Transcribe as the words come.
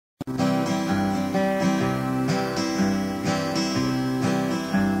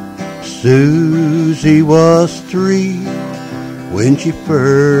Susie was 3 when she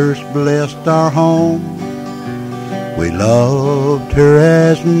first blessed our home. We loved her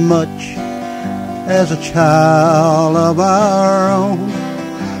as much as a child of our own,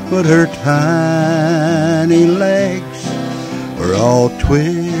 but her tiny legs were all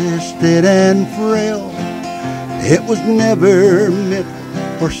twisted and frail. It was never meant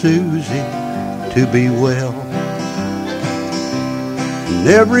for Susie to be well. And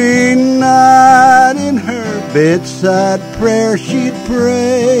every night in her bedside prayer she'd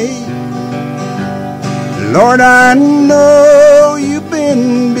pray, Lord, I know you've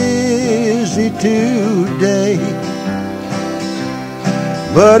been busy today,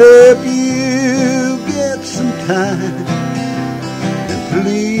 but if you get some time, then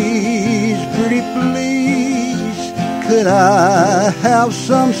please, pretty please, could I have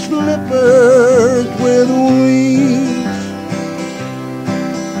some slippers with wings?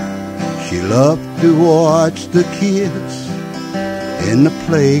 She loved to watch the kids in the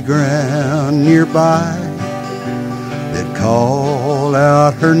playground nearby. They'd call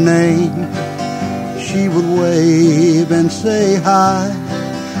out her name, she would wave and say hi,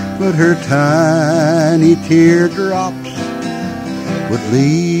 but her tiny teardrops would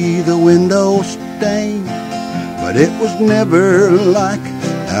leave the window stained. But it was never like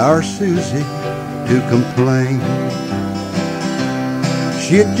our Susie to complain.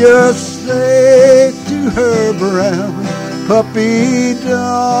 She'd just say to her brown puppy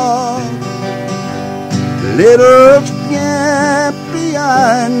dog, little Scampy,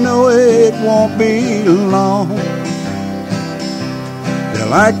 I know it won't be long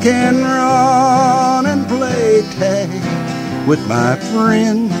till I can run and play tag with my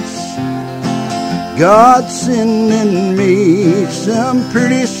friends. God's sending me some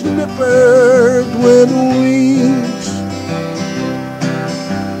pretty slippers with wings.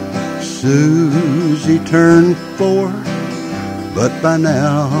 Susie turned 4, but by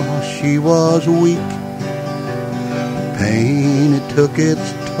now she was weak. Pain, it took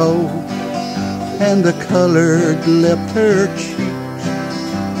its toll, and the color left her cheeks.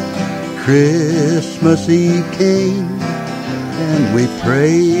 Christmas Eve came, and we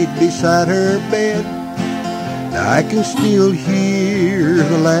prayed beside her bed. Now I can still hear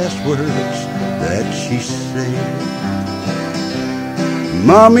the last words that she said.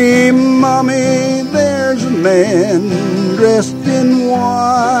 Mommy, Mommy, there's a man dressed in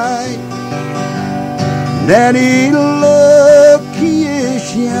white. Daddy, look, he is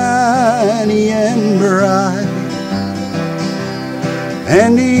shiny and bright,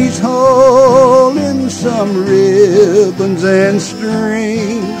 and he's holding some ribbons and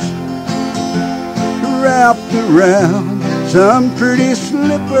strings wrapped around some pretty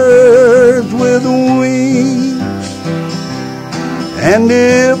slippers with wings. And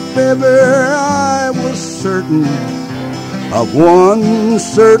if ever I was certain of one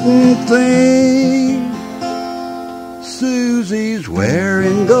certain thing, Susie's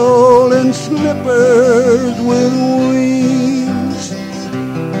wearing golden slippers with wings.